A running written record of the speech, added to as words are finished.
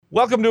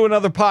Welcome to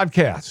another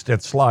podcast at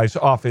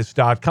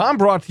slysoffice.com,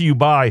 brought to you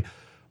by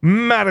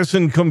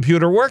Madison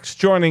Computer Works.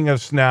 Joining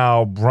us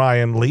now,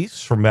 Brian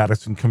Lisse from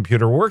Madison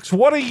Computer Works.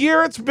 What a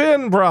year it's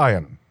been,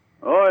 Brian.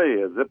 Oi,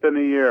 has it been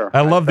a year?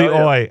 I love the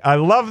oi. I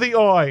love the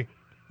oi.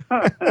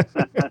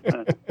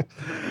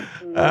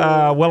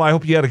 Well, I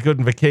hope you had a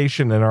good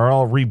vacation and are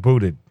all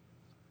rebooted.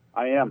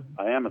 I am.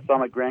 I saw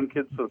my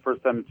grandkids for the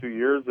first time in 2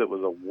 years. It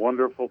was a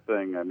wonderful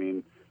thing. I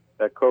mean,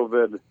 that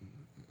COVID,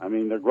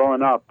 they're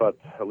growing up, but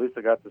at least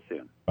I got to see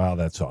them. Wow,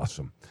 that's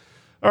awesome.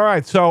 All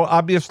right, so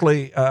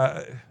obviously,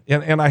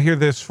 and I hear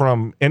this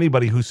from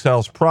anybody who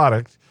sells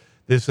product,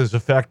 this has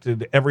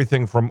affected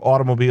everything from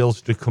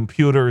automobiles to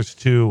computers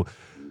to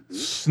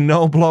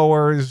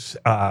snowblowers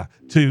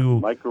to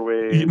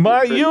microwaves.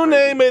 You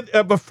name it,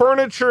 the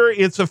furniture.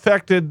 It's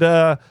affected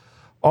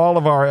all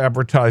of our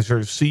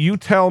advertisers. So you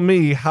tell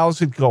me,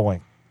 how's it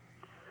going?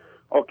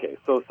 Okay,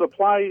 so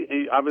supply,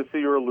 obviously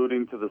you're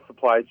alluding to the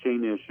supply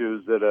chain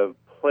issues that have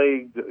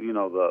plagued,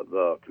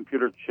 the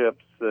computer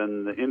chips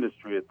and the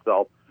industry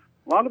itself.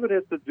 A lot of it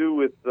has to do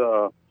with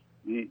the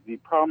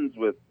problems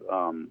with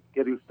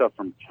getting stuff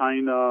from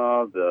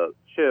China, the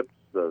chips,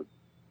 the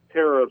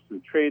tariffs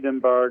and trade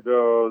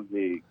embargoes,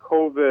 the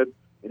COVID.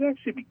 It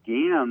actually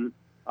began,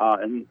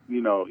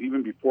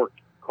 even before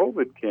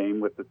COVID came,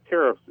 with the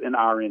tariffs in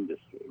our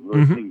industry. We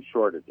were seeing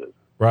shortages.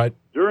 Right.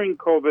 During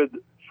COVID,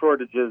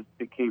 shortages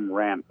became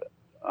rampant.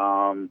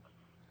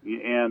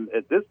 And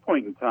at this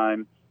point in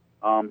time,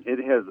 it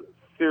has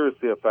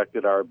seriously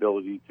affected our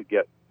ability to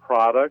get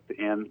product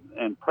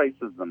and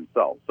prices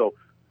themselves. So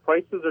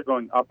prices are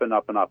going up and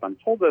up and up. I'm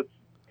told that's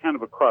kind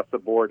of across the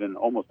board in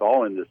almost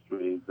all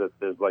industries, that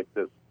there's like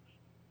this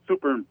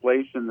super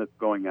inflation that's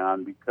going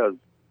on because,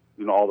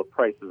 all the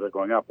prices are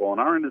going up. Well, in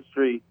our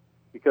industry,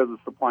 because of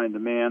supply and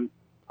demand,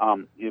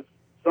 if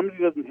somebody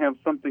doesn't have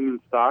something in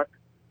stock,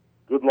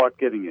 good luck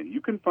getting it.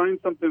 You can find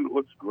something that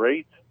looks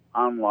great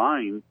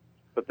online,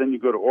 but then you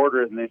go to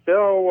order it and they say,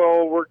 oh,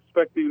 well, we're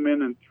expecting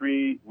them in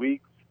 3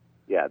 weeks.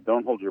 Yeah,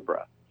 don't hold your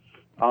breath.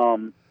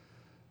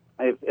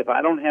 If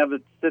I don't have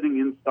it sitting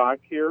in stock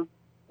here,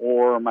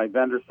 or my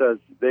vendor says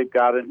they've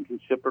got it and can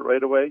ship it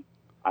right away,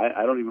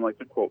 I don't even like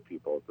to quote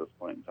people at this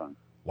point in time.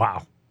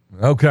 Wow.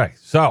 Okay.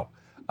 So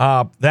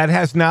that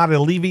has not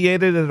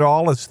alleviated at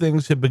all as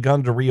things have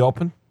begun to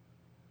reopen?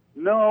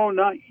 No,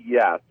 not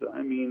yet.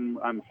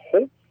 I'm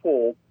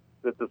hopeful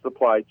that the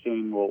supply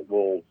chain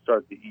will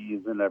start to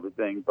ease and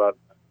everything, but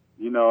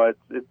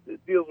it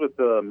deals with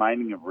the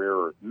mining of rare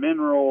earth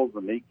minerals,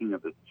 the making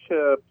of the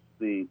chips,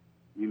 the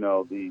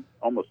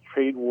almost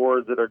trade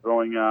wars that are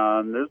going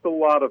on. There's a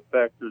lot of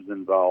factors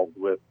involved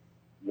with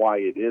why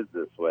it is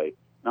this way.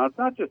 Now, it's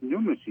not just new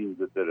machines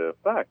that it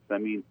affects.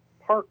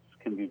 Parts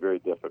can be very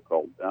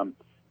difficult.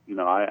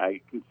 I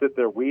can sit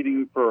there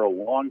waiting for a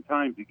long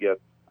time to get,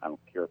 I don't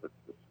care if it's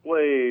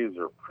displays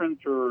or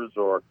printers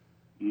or,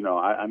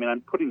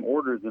 I'm putting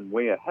orders in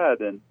way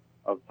ahead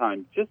of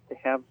time just to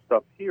have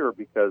stuff here,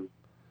 because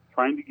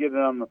trying to get it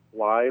on the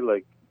fly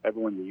like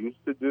everyone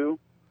used to do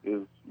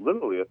is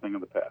literally a thing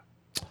of the past.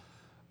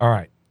 All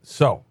right.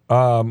 So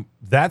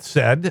that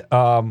said,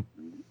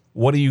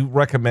 what do you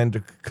recommend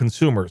to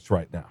consumers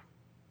right now?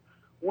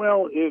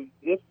 Well,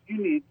 if you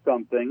need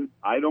something,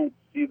 I don't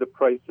see the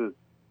prices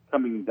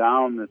coming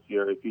down this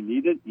year. If you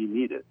need it, you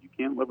need it. You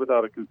can't live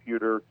without a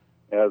computer,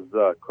 as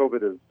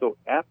COVID has so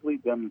aptly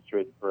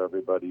demonstrated for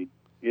everybody.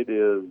 It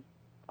is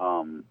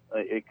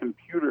a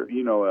computer,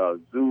 a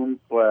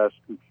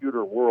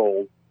Zoom/computer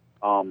world.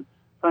 Trying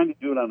to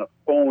do it on a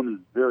phone is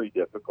very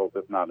difficult,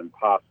 if not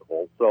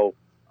impossible. So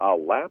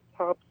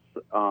laptops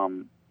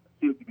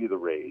seem to be the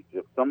rage.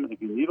 If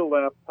you need a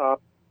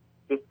laptop,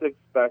 just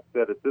expect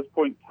that at this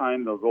point in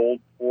time, those old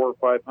 $400 or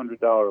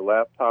 $500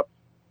 laptops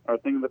are a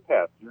thing of the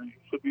past. You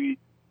should be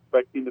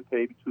expecting to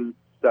pay between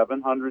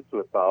 $700 to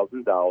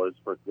 $1,000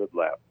 for a good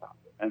laptop,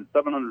 and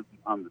 $700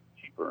 on the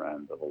cheaper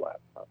end of a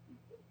laptop.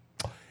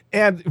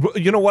 And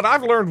what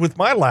I've learned with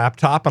my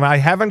laptop, and I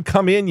haven't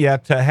come in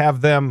yet to have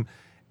them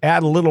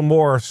add a little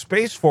more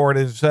space for it,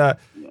 is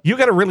you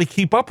got to really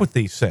keep up with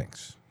these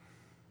things.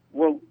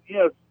 Well,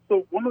 yes.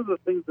 So one of the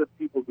things that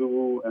people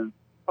do, and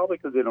probably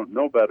because they don't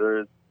know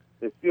better, is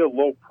they see a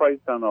low price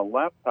on a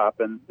laptop,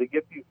 and they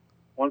get these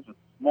ones with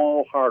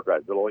small hard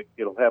drives.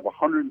 It'll have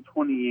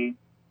 128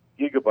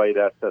 gigabyte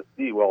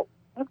SSD. Well,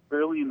 that's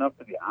barely enough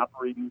for the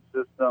operating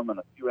system and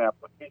a few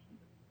applications.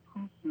 It's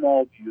too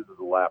small to use as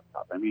a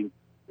laptop.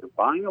 You're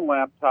buying a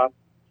laptop,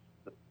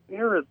 the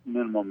barest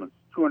minimum is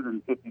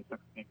 256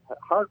 gig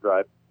hard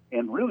drive,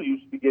 and really you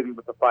should be getting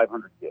with the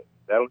 500 gig.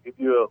 That'll give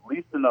you at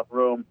least enough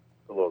room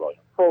to load all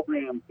your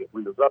programs, get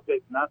Windows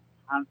updates, not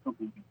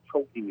constantly be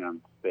choking on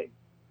space.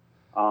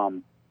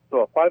 So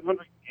a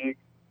 500 gig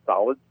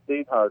solid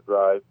state hard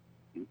drive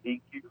and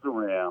 8 gigs of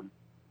RAM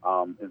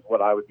is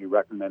what I would be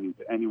recommending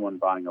to anyone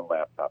buying a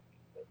laptop.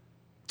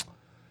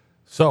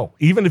 So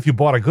even if you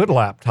bought a good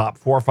laptop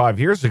 4 or 5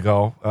 years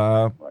ago,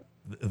 Right.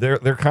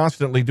 they're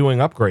constantly doing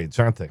upgrades,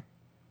 aren't they?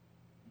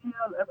 Yeah,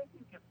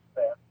 everything gets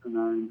faster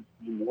now.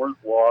 Moore's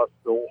law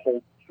still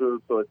holds faster,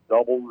 so it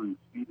doubles in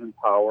speed and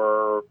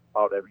power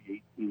about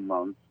every 18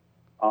 months.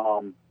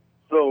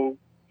 So,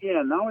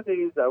 yeah,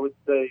 nowadays I would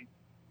say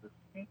the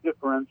speed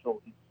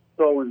differential is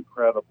so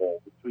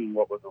incredible between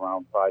what was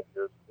around 5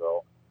 years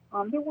ago.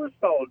 There were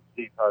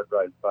solid-state hard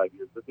drives 5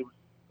 years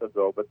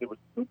ago, but they were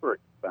super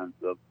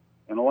expensive,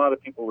 and a lot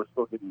of people were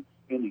still getting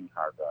spinning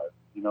hard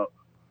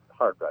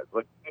drives,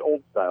 like the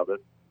old style that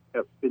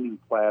have spinning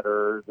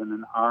platters and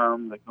an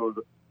arm that goes.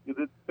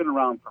 It's been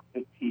around for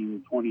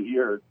 15, 20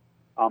 years.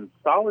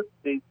 Solid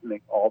states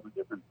make all the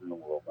difference in the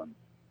world on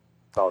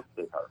solid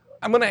state hard drives.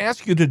 I'm going to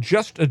ask you to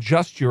just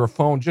adjust your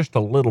phone just a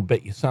little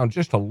bit. You sound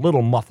just a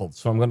little muffled,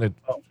 so I'm going to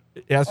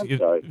ask you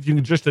if you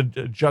can just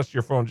adjust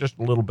your phone just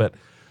a little bit.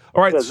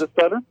 All right. Yeah, is this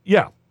better?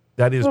 Yeah,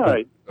 that is all good.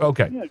 Right.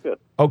 Okay. Yeah, good.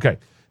 Okay.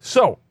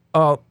 So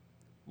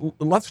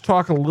let's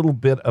talk a little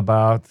bit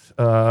about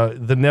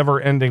the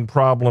never-ending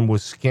problem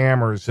with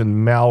scammers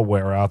and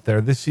malware out there.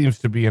 This seems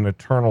to be an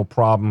eternal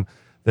problem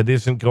that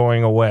isn't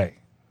going away.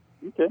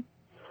 Okay.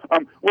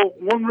 Well,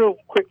 one real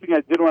quick thing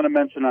I did want to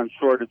mention on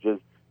shortages.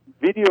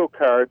 Video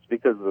cards,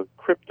 because of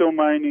crypto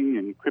mining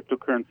and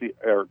cryptocurrency,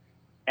 are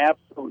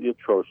absolutely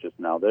atrocious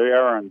now. They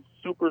are on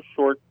super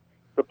short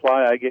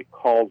supply. I get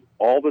calls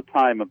all the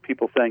time of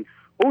people saying,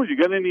 "Oh, you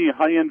got any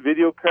high-end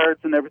video cards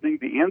and everything?"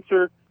 The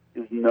answer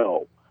is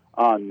no.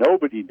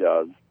 Nobody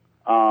does.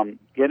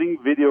 Getting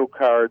video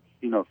cards,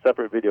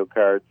 separate video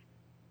cards,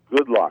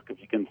 good luck. If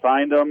you can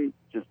find them,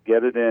 just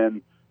get it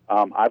in.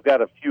 I've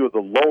got a few of the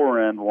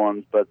lower-end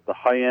ones, but the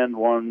high-end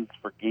ones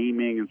for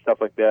gaming and stuff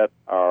like that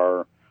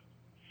are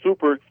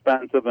super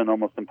expensive and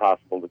almost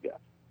impossible to get.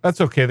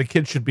 That's okay. The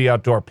kids should be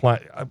outdoor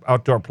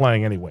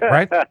playing anyway,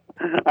 right?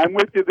 I'm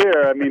with you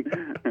there. I mean,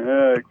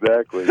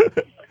 exactly.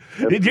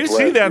 Did you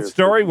see that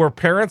story where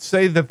parents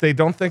say that they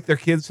don't think their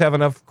kids have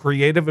enough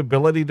creative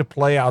ability to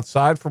play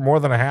outside for more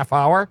than a half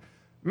hour?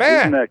 Man.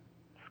 Isn't that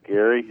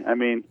scary? I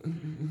mean,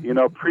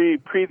 pre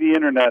the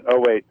internet. Oh,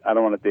 wait, I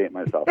don't want to date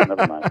myself.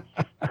 Never mind.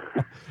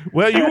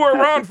 Well, you were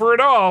around for it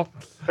all.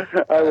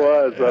 I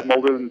was. I'm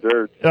older than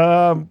dirt.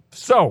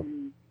 So,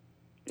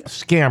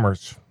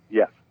 scammers.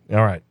 Yes. All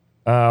right.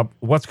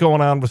 What's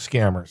going on with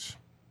scammers?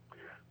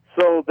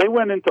 So they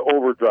went into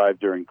overdrive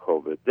during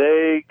COVID.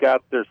 They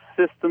got their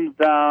systems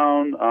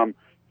down.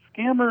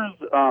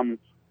 Scammers,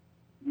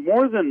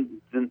 more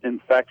than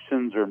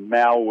infections or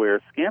malware,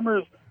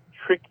 scammers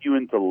trick you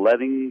into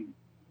letting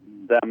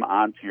them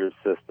onto your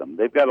system.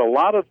 They've got a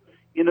lot of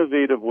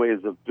innovative ways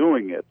of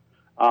doing it.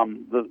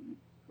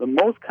 The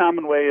most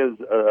common way is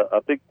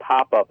a big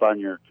pop-up on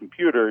your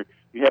computer.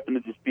 You happen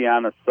to just be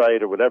on a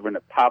site or whatever, and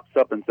it pops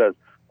up and says,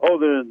 "Oh,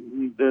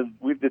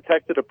 we've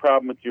detected a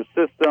problem with your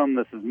system.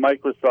 This is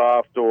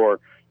Microsoft, or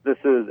this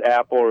is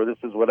Apple, or this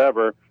is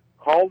whatever.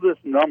 Call this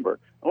number."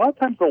 A lot of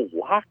times they'll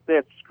lock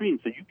that screen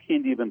so you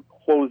can't even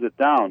close it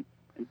down,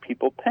 and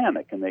people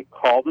panic, and they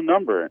call the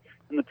number.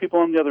 And the people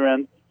on the other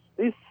end,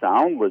 they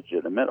sound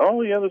legitimate.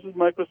 "Oh, yeah, this is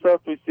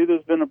Microsoft. We see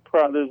there's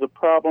a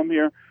problem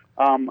here.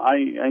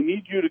 I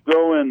need you to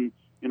go and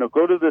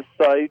go to this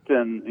site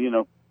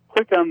and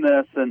click on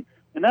this." And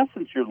in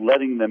essence, you're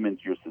letting them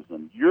into your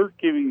system. You're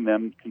giving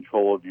them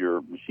control of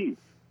your machine.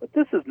 But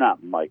this is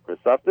not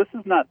Microsoft. This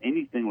is not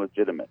anything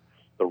legitimate.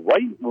 The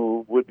right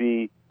move would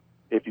be,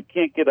 if you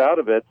can't get out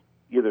of it,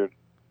 either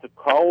to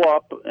call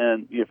up,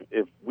 and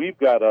if we've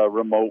got a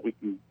remote,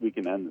 we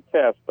can end the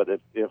test. But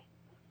if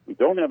we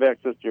don't have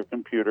access to your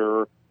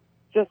computer,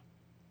 just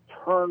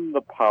turn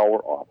the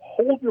power off.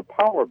 Hold your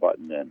power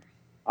button in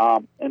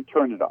and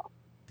turn it off.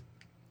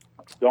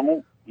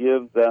 Don't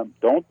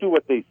do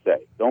what they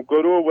say. Don't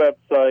go to a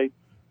website.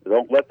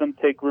 Don't let them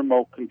take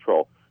remote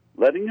control.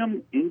 Letting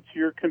them into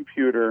your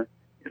computer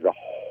is a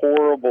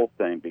horrible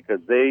thing,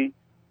 because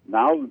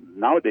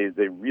nowadays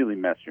they really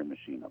mess your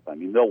machine up. I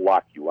mean, they'll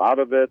lock you out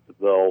of it.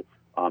 They'll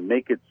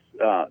make it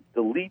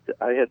delete.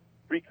 I had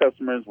 3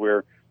 customers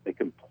where they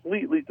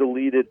completely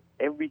deleted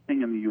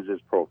everything in the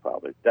user's profile,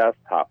 their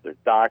desktop, their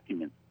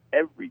documents,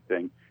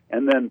 everything,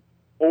 and then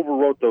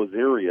overwrote those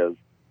areas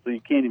so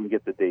you can't even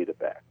get the data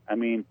back. I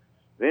mean,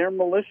 they're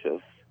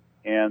malicious,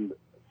 and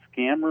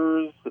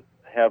scammers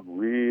have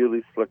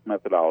really slick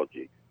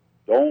methodology.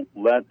 Don't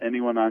let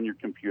anyone on your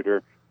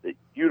computer that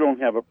you don't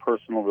have a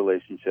personal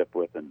relationship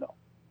with and know.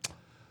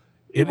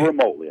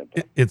 Remotely.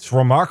 It's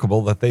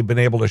remarkable that they've been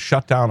able to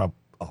shut down a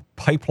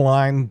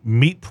pipeline,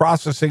 meat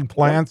processing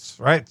plants,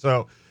 right?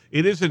 So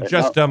it isn't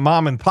just a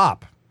mom and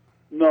pop.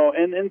 No,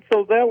 and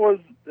so that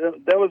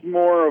was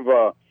more of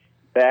a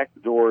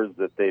backdoors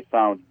that they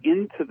found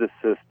into the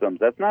systems.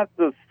 That's not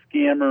the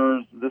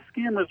scammers. The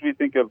scammers we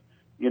think of,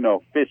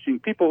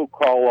 phishing, people who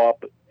call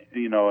up,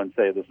 and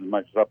say this is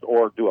Microsoft,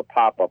 or do a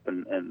pop-up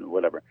and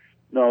whatever.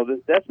 No,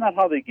 that's not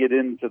how they get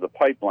into the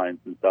pipelines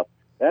and stuff.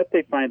 That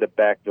they find a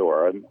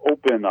backdoor,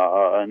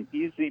 an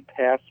easy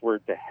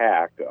password to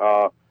hack.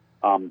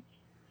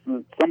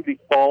 Somebody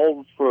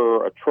falls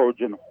for a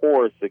Trojan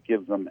horse that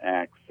gives them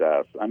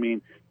access. I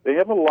mean, they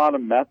have a lot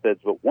of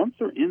methods, but once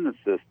they're in the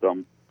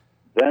system,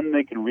 then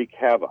they can wreak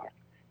havoc.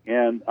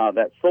 And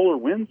that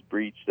SolarWinds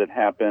breach that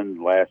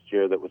happened last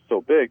year that was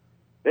so big,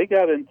 they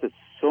got into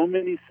so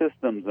many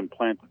systems and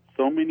planted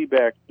so many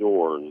back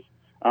doors.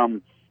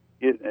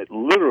 It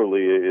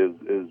literally is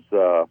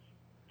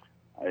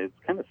it's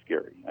kind of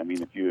scary. I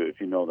mean, if you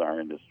know our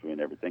industry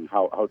and everything,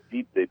 how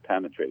deep they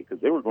penetrated,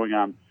 because they were going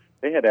on.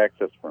 They had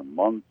access for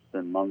months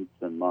and months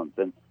and months.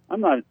 And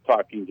I'm not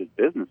talking just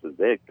businesses.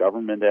 They had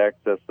government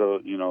access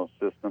to,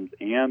 systems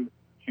and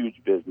huge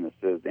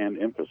businesses and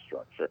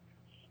infrastructure.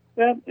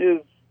 That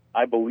is,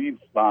 I believe,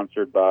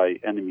 sponsored by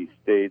enemy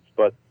states.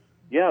 But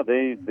yeah,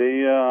 they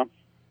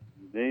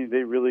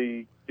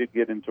really did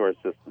get into our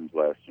systems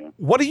last year.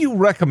 What do you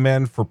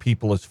recommend for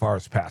people as far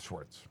as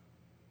passwords?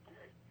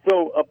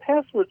 So a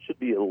password should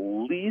be at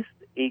least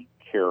 8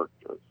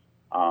 characters.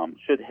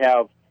 Should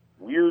have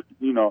weird,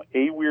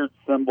 a weird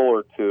symbol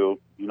or two,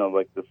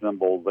 like the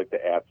symbols, like the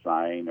 @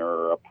 sign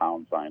or a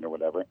pound sign or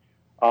whatever.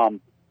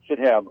 Should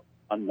have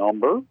a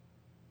number,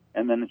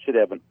 and then it should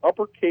have an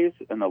uppercase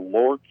and a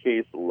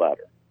lowercase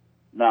letter.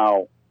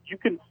 Now, you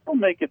can still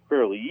make it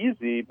fairly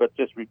easy, but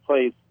just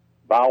replace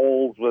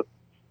vowels with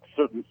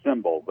certain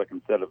symbols, like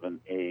instead of an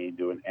A,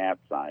 do an @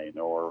 sign,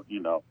 or,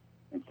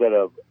 instead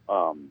of,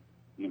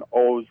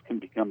 O's can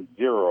become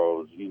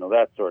zeros,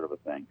 that sort of a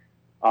thing.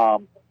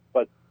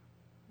 But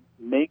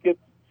make it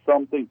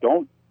something,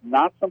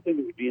 not something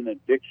that would be in a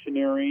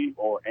dictionary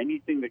or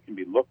anything that can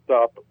be looked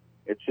up.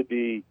 It should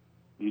be,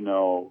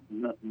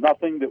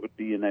 nothing that would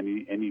be in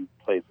any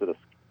place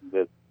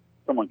that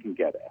someone can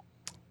get at.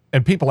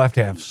 And people have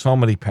to have so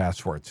many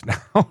passwords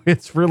now.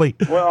 It's really...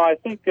 Well, I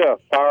think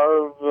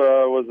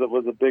Favre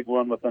was a big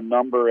one with a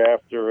number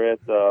after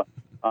it. The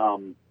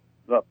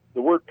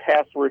word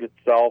password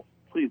itself,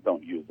 please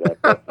don't use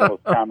that. That's the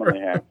most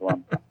commonly hacked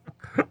one.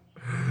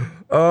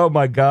 Oh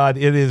my God!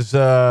 It is.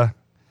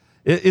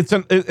 It's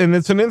an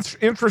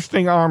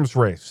interesting arms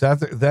race.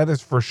 That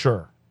is for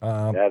sure.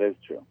 That is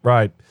true.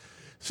 Right.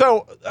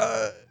 So,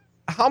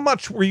 how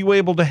much were you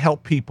able to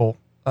help people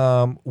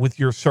with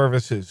your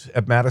services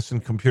at Madison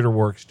Computer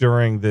Works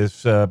during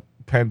this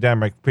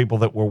pandemic? People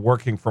that were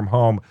working from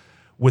home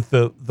with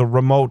the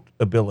remote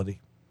ability.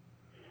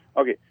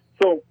 Okay.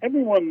 So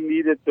everyone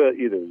needed to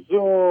either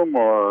Zoom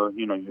or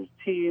use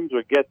Teams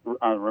or get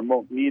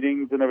remote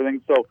meetings and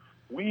everything. So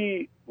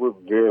we were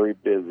very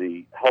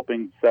busy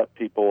helping set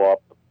people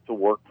up to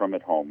work from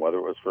at home, whether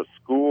it was for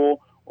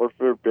school or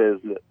for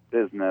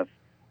business.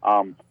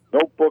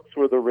 Notebooks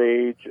were the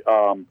rage.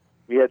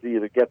 We had to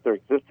either get their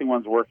existing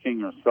ones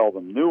working or sell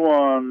them new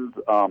ones,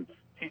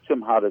 teach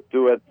them how to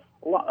do it.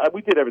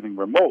 We did everything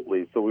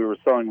remotely, so we were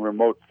selling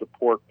remote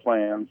support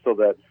plans so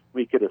that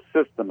we could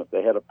assist them if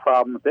they had a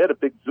problem. If they had a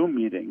big Zoom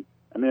meeting,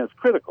 it's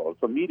critical.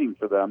 It's a meeting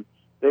for them.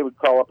 They would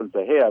call up and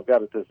say, hey, I've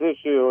got this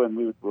issue, and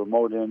we would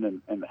remote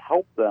in and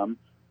help them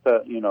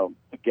to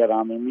get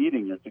on their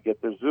meeting or to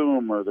get their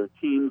Zoom or their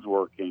Teams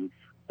working.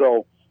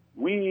 So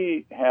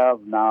we have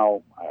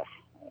now, I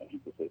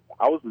hate to say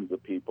thousands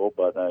of people,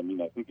 but I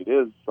think it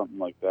is something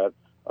like that,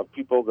 of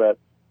people that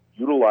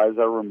utilize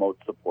our remote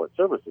support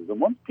services. And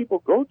once people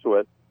go to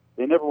it,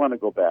 they never want to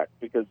go back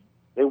because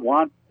they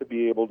want to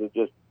be able to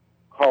just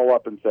call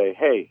up and say,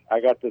 hey,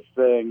 I got this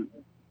thing,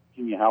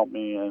 can you help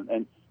me?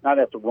 And not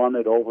have to run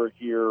it over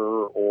here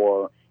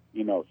or,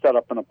 set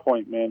up an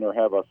appointment or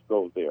have us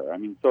go there.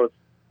 So it's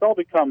all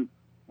become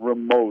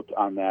remote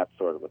on that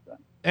sort of a thing.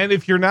 And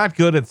if you're not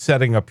good at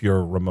setting up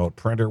your remote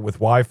printer with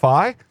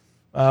Wi-Fi,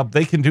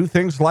 they can do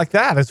things like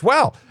that as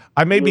well.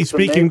 I may be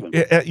speaking,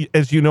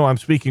 as you know, I'm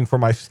speaking for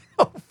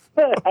myself.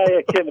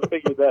 I can't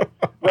figure that.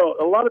 No,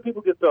 a lot of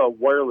people get the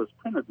wireless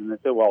printers and they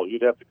say, well,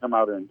 you'd have to come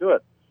out and do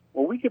it.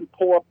 Well, we can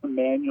pull up the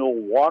manual,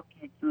 walk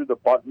you through the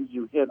buttons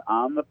you hit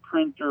on the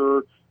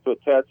printer to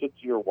attach it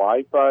to your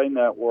Wi-Fi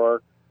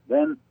network,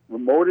 then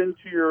remote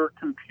into your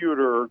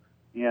computer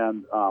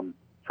and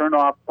turn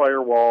off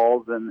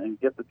firewalls and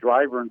get the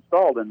driver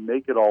installed and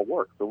make it all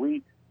work. So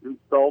we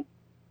installed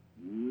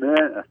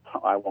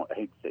I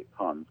hate to say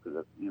tons,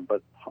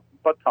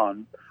 but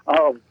tons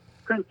of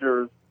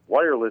printers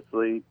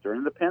wirelessly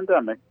during the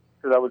pandemic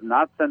because I was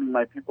not sending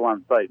my people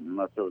on site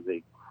unless there was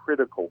a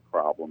critical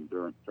problem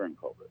during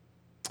COVID.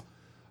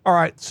 All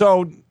right.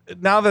 So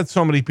now that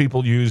so many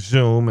people use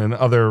Zoom and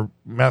other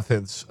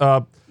methods,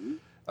 a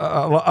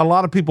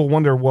lot of people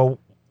wonder, well,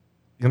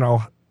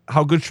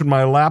 how good should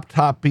my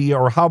laptop be,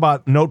 or how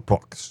about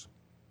notebooks?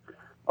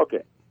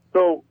 Okay.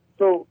 So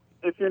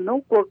if your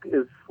notebook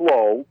is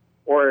slow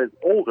or is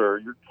older,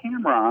 your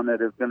camera on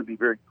it is going to be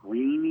very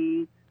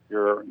grainy.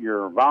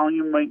 Your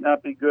volume might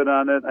not be good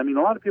on it. A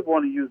lot of people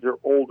want to use their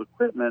old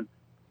equipment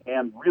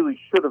and really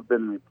should have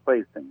been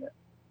replacing it.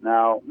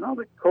 Now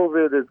that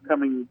COVID is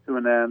coming to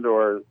an end,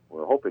 or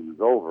we're hoping is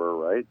over,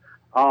 right?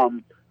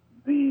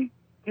 The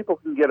people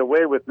can get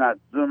away with not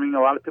Zooming.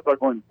 A lot of people are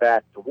going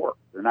back to work.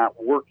 They're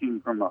not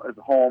working from at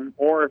home,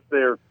 or if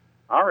they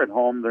are at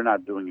home, they're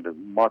not doing it as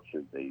much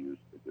as they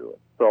used to do it.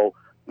 So,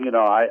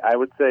 I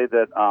would say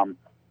that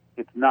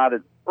it's not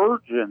as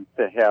urgent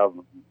to have,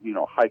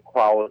 high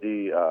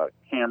quality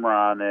camera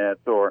on it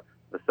or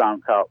the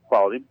sound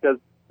quality, because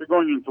if you're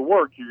going into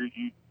work,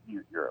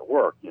 you're at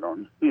work. You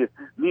don't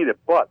need it.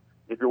 But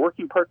if you're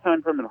working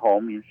part-time from at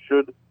home, you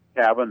should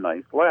have a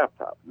nice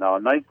laptop. Now, a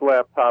nice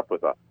laptop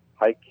with a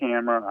high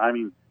camera, I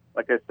mean,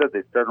 like I said,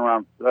 they start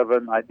around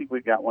I think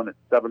we've got one at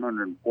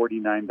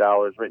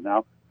 $749 right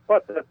now,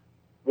 but that's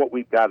what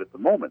we've got at the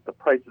moment. The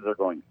prices are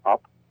going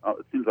up.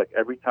 It seems like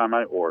every time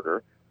I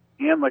order.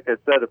 And like I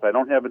said, if I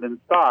don't have it in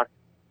stock,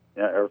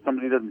 or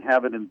somebody doesn't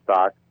have it in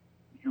stock,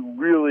 you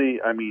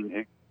really, I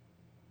mean,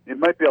 it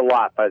might be a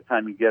lot by the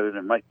time you get it.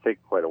 It might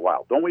take quite a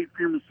while. Don't wait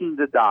for your machine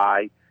to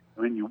die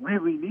when you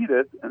really need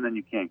it, and then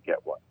you can't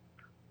get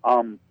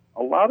one.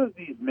 A lot of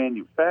these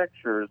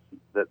manufacturers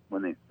that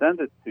when they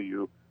send it to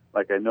you,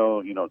 like I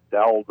know,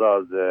 Dell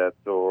does it,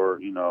 or,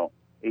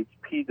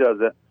 HP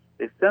does it,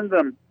 they send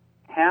them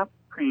half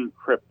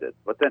pre-encrypted.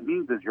 What that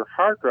means is your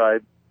hard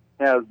drive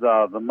has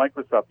the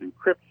Microsoft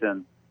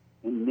encryption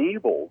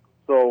enabled,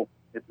 so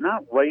it's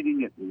not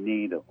writing it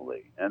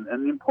natively. And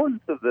the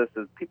importance of this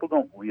is people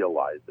don't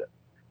realize it.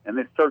 And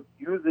they start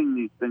using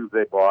these things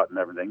they bought and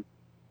everything,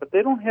 but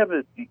they don't have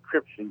a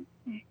decryption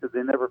key because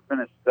they never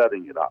finished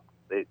setting it up.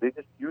 They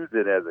just use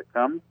it as it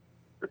comes.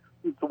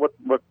 So what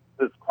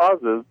this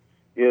causes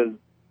is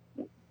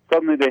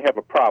suddenly they have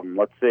a problem.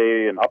 Let's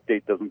say an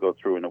update doesn't go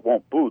through and it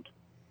won't boot.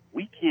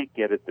 We can't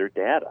get at their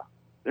data.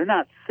 They're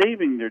not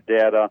saving their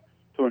data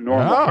to a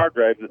normal hard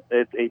drive.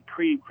 It's a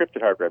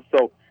pre-encrypted hard drive.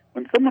 So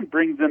when someone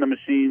brings in a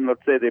machine,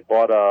 let's say they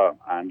bought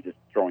I'm just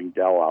throwing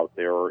Dell out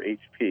there, or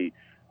HP,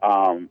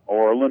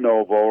 or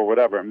Lenovo, or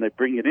whatever, and they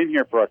bring it in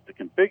here for us to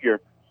configure,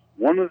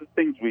 one of the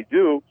things we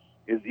do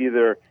is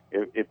either,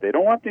 if they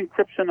don't want the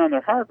encryption on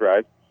their hard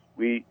drive,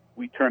 we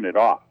turn it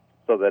off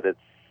so that it's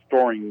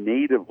storing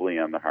natively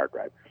on the hard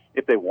drive.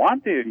 If they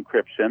want the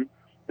encryption,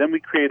 then we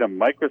create a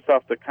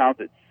Microsoft account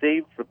that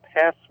saves the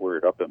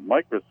password up at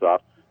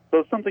Microsoft. So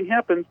if something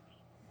happens,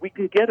 we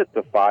can get at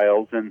the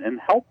files and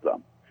help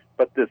them.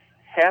 But this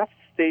half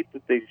state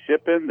that they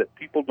ship in, that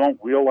people don't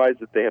realize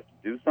that they have to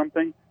do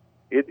something,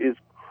 it is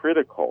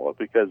critical,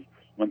 because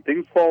when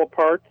things fall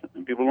apart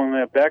and people don't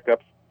have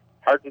backups,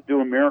 hard to do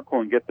a miracle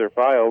and get their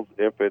files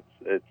if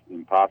it's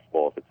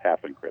impossible if it's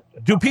half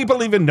encrypted. Do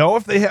people even know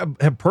if they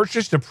have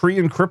purchased a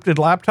pre-encrypted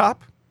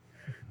laptop?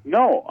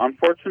 No,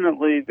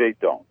 unfortunately, they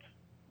don't.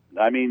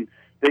 I mean,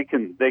 they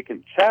can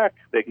check.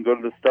 They can go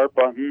to the start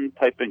button,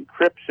 type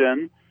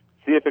encryption,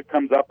 see if it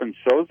comes up and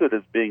shows it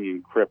as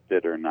being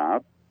encrypted or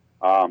not.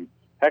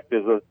 Heck,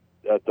 there's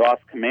a DOS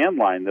command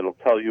line that'll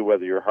tell you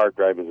whether your hard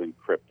drive is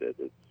encrypted.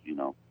 It's,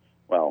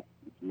 it's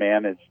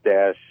manage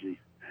dash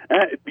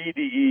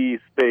BDE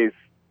space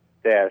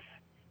dash,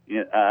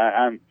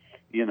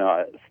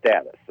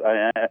 status.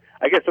 I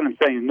guess what I'm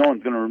saying is no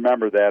one's going to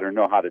remember that or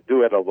know how to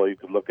do it, although you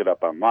could look it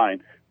up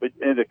online. But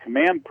in the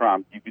command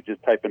prompt, you could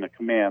just type in a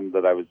command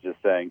that I was just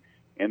saying,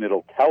 and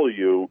it'll tell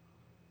you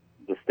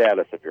the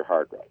status of your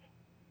hard drive.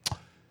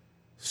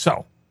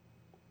 So,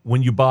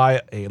 when you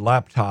buy a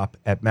laptop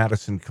at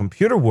Madison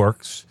Computer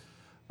Works,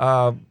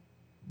 we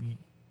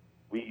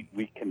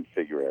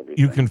configure everything.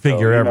 You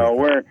configure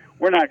everything.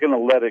 We're not going to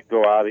let it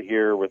go out of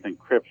here with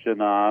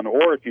encryption on,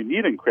 or if you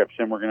need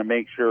encryption, we're going to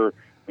make sure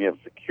we have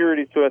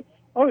security to it.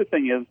 Other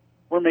thing is,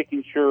 we're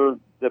making sure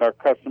that our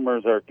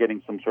customers are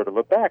getting some sort of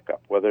a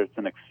backup, whether it's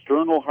an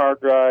external hard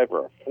drive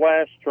or a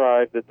flash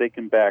drive that they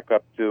can back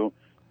up to,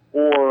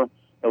 or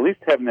at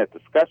least having that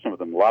discussion with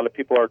them. A lot of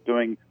people are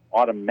doing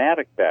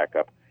automatic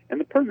backup. And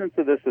the pertinence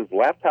of this is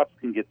laptops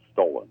can get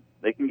stolen.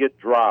 They can get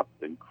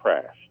dropped and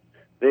crashed.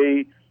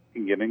 They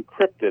can get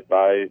encrypted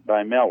by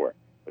malware.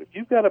 But if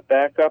you've got a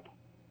backup,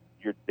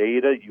 your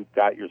data, you've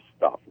got your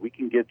stuff. We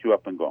can get you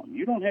up and going.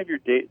 You don't have your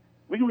data.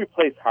 We can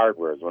replace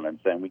hardware is what I'm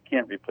saying. We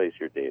can't replace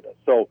your data.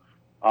 So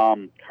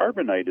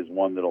Carbonite is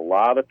one that a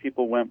lot of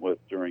people went with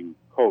during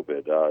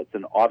COVID. It's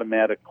an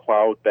automatic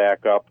cloud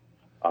backup,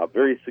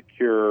 very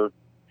secure,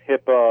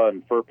 HIPAA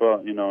and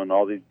FERPA, and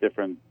all these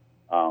different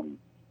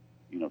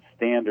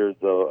standards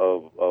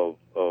of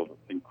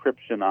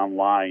encryption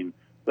online.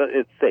 But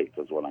it's safe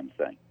is what I'm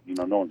saying.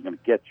 No one's going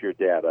to get your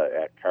data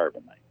at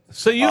Carbonite.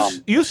 So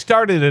you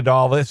started at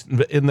all this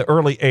in the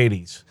early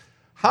 80s.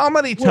 How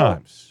many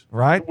times,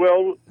 right?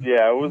 Well,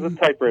 yeah, it was a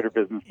typewriter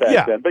business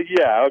back then. But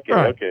yeah,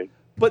 okay.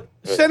 But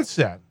since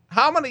then,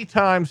 how many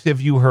times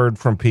have you heard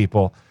from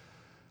people,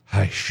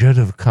 I should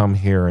have come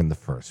here in the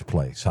first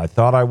place. I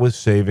thought I was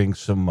saving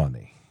some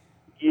money.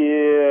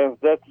 Yeah,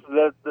 that's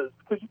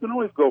because you can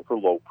always go for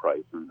low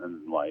price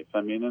in life.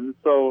 I mean, and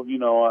so,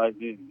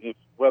 if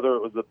whether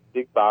it was the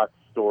big box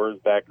stores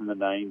back in the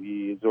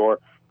 90s or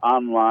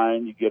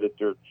online, you get it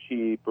dirt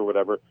cheap or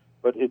whatever.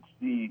 But it's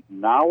the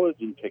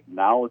knowledge and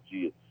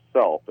technology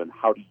itself and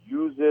how to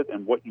use it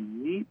and what you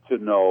need to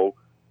know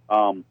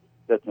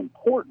that's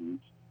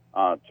important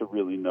to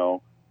really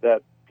know,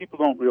 that people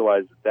don't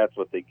realize that's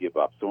what they give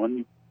up. So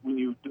when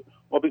you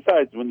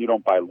besides when you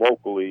don't buy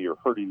locally, you're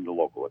hurting the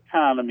local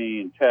economy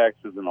and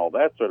taxes and all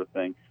that sort of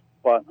thing.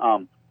 But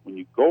when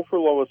you go for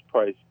lowest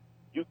price,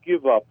 you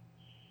give up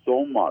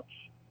so much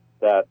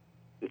that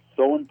is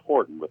so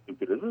important with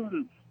computers. This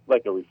isn't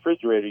like a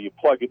refrigerator. You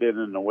plug it in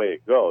and away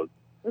it goes.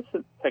 This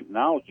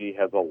technology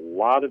has a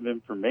lot of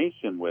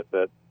information with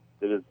it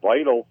that is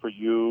vital for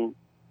you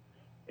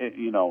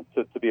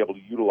to be able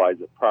to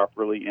utilize it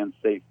properly and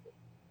safely.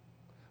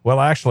 Well,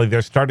 actually,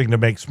 they're starting to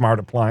make smart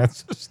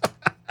appliances.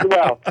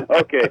 Well,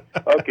 okay,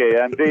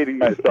 I'm dating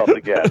myself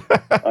again.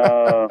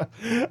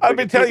 Let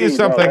me tell you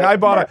something. I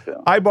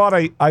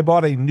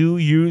bought a new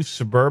used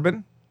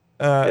Suburban,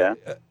 and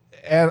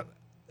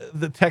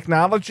the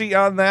technology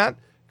on that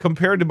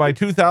compared to my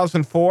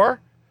 2004,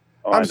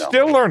 I'm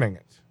still learning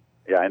it.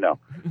 Yeah, I know.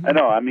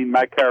 I mean,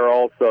 my car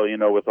also,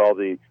 with all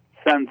the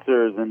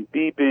sensors and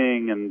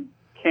beeping and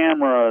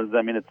cameras.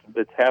 I mean,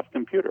 it's half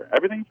computer.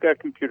 Everything's got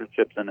computer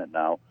chips in it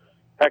now.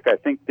 Heck, I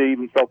think they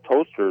even sell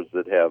toasters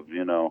that have,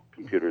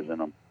 computers in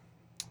them.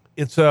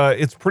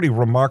 It's pretty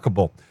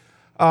remarkable.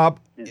 And,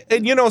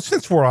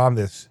 since we're on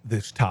this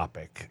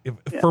topic,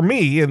 for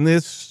me, and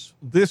this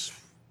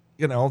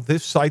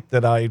site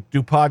that I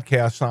do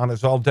podcasts on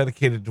is all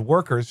dedicated to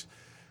workers.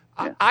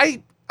 Yeah.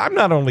 I'm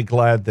not only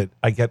glad that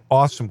I get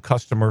awesome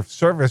customer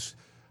service,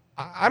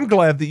 I'm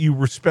glad that you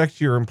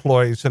respect your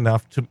employees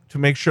enough to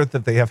make sure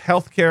that they have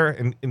health care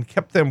and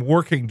kept them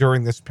working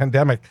during this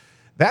pandemic.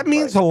 That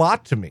means a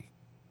lot to me.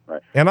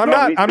 Right. And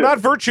I'm not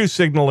virtue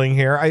signaling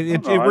here.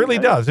 It really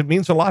does. It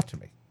means a lot to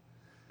me.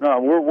 No,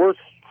 we're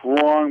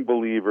strong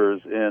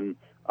believers in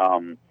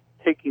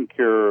taking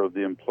care of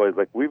the employees.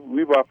 Like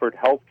we've offered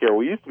health care.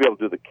 We used to be able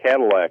to do the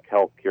Cadillac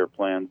health care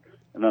plan,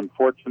 and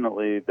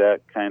unfortunately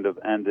that kind of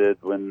ended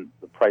when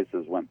the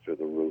prices went through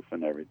the roof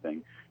and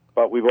everything.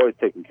 But we've always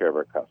taken care of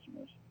our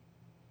customers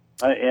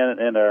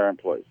and our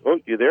employees. Oh,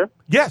 you there?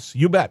 Yes,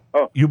 you bet.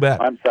 Oh, you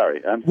bet. I'm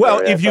sorry. Well,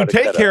 if you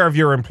take care of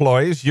your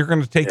employees, you're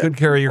going to take good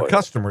care of your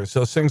customers.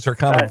 Those things are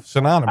kind of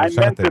synonymous.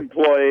 I meant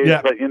employees,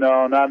 but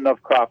not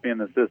enough coffee in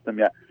the system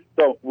yet.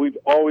 So we've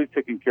always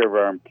taken care of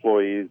our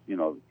employees.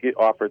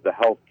 Offered the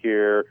health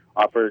care,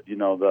 offered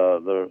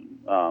the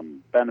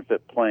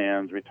benefit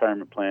plans,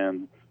 retirement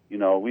plans.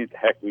 We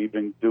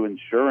even do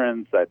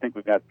insurance. I think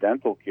we've got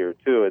dental care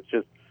too. It's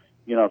just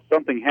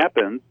something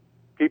happens,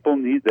 people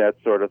need that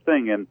sort of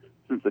thing. And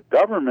since the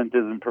government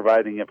isn't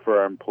providing it for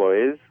our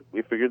employees,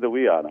 we figured that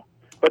we ought to.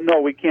 But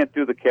no, we can't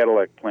do the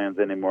Cadillac plans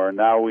anymore.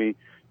 Now they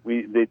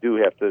do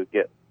have to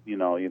get,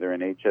 either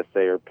an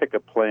HSA or pick a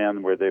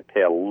plan where they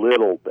pay a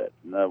little bit.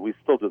 We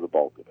still do the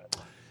bulk of it.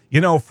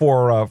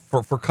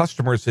 For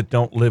customers that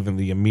don't live in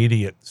the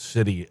immediate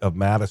city of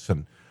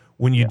Madison,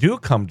 when you do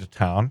come to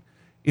town,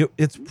 it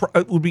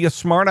would be a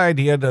smart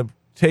idea to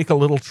take a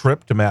little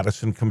trip to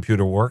Madison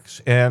Computer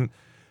Works and,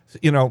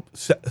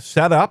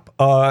 set up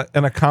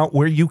an account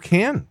where you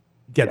can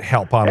get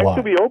help online.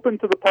 Actually, we open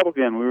to the public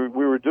again.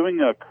 We were doing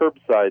a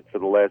curbside for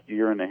the last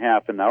year and a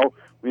half, and now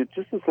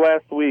just this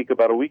last week,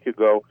 about a week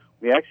ago,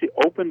 we actually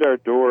opened our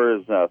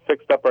doors,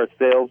 fixed up our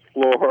sales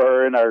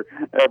floor and our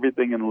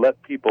everything, and let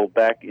people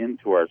back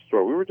into our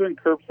store. We were doing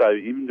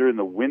curbside even during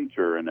the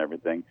winter and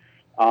everything.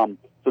 So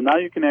now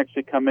you can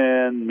actually come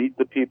in, meet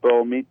the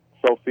people, meet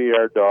Sophie,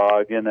 our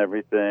dog, and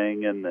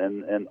everything,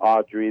 and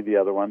Audrey, the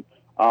other one.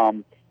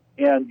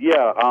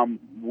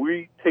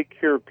 We take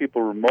care of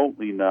people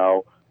remotely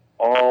now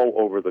all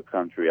over the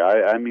country.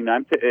 I'm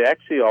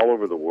actually all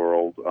over the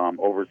world,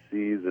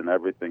 overseas and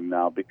everything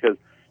now, because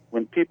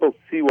when people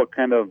see what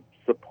kind of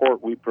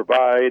support we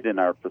provide in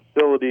our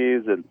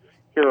facilities and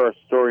hear our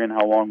story and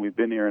how long we've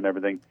been here and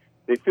everything,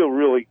 they feel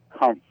really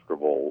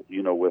comfortable,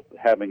 with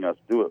having us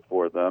do it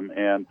for them.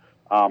 And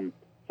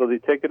so they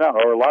take it out.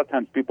 Or a lot of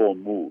times people will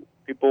move.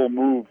 People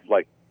move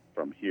like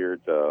from here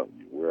to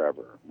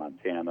wherever,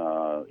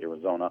 Montana,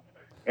 Arizona,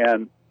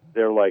 and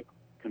they're like,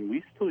 can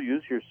we still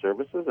use your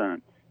services?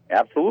 And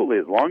absolutely,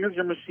 as long as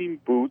your machine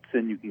boots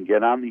and you can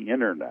get on the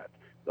internet.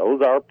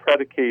 Those are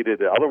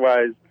predicated.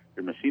 Otherwise,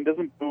 your machine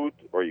doesn't boot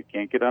or you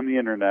can't get on the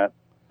internet,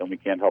 then we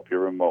can't help you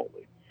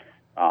remotely.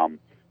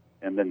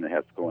 And then it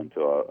has to go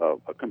into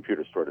a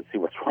computer store to see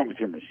what's wrong with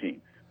your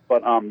machine.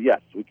 But yes,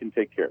 we can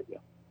take care of you.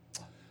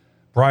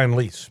 Brian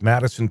Lisse,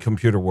 Madison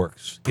Computer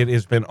Works. It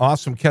has been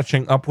awesome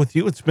catching up with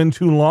you. It's been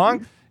too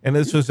long, and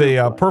this is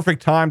a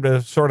perfect time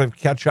to sort of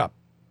catch up.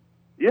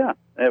 Yeah,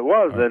 it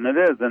was, and it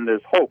is, and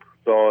there's hope.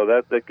 So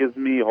that gives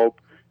me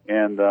hope,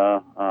 and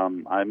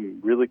I'm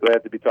really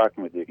glad to be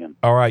talking with you again.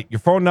 All right, your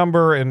phone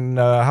number and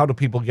how do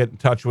people get in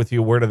touch with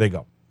you? Where do they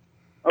go?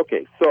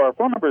 Okay, so our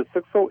phone number is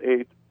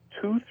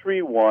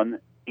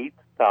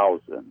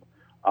 608-231-8000.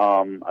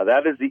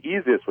 That is the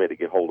easiest way to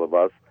get hold of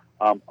us.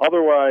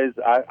 Otherwise,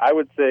 I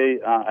would say,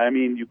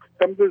 you could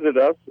come visit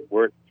us.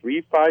 We're at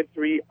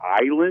 353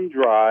 Island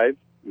Drive,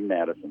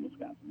 Madison,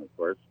 Wisconsin, of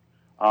course.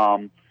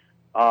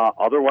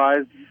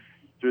 Otherwise,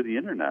 through the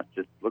internet,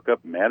 just look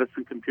up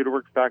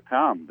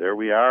MadisonComputerWorks.com. There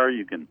we are.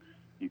 You can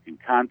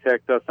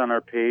contact us on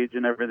our page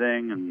and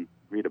everything and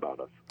read about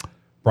us.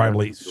 Brian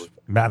Lisse,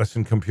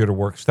 Madison Computer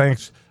Works.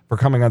 Thanks for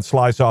coming on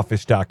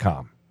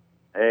Sly'sOffice.com.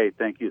 Hey,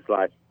 thank you,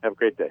 Sly. Have a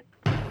great day.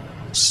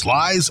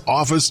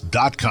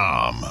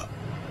 Sly'sOffice.com.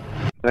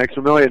 Thanks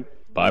a million.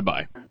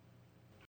 Bye-bye.